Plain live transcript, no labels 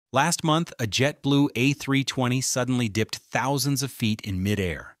Last month, a JetBlue A320 suddenly dipped thousands of feet in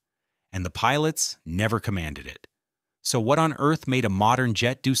midair, and the pilots never commanded it. So what on earth made a modern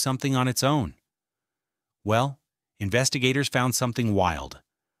jet do something on its own? Well, investigators found something wild,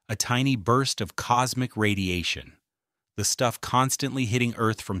 a tiny burst of cosmic radiation. The stuff constantly hitting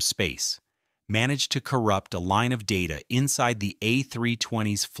Earth from space managed to corrupt a line of data inside the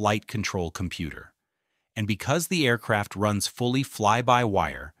A320's flight control computer. And because the aircraft runs fully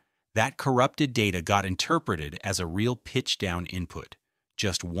fly-by-wire, that corrupted data got interpreted as a real pitch-down input,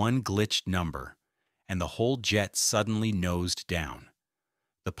 just one glitched number, and the whole jet suddenly nosed down.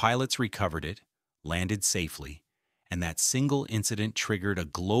 The pilots recovered it, landed safely, and that single incident triggered a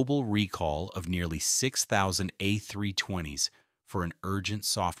global recall of nearly 6,000 A320s for an urgent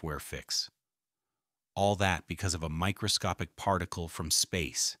software fix. All that because of a microscopic particle from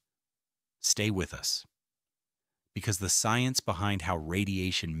space. Stay with us, because the science behind how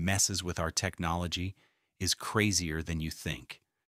radiation messes with our technology is crazier than you think.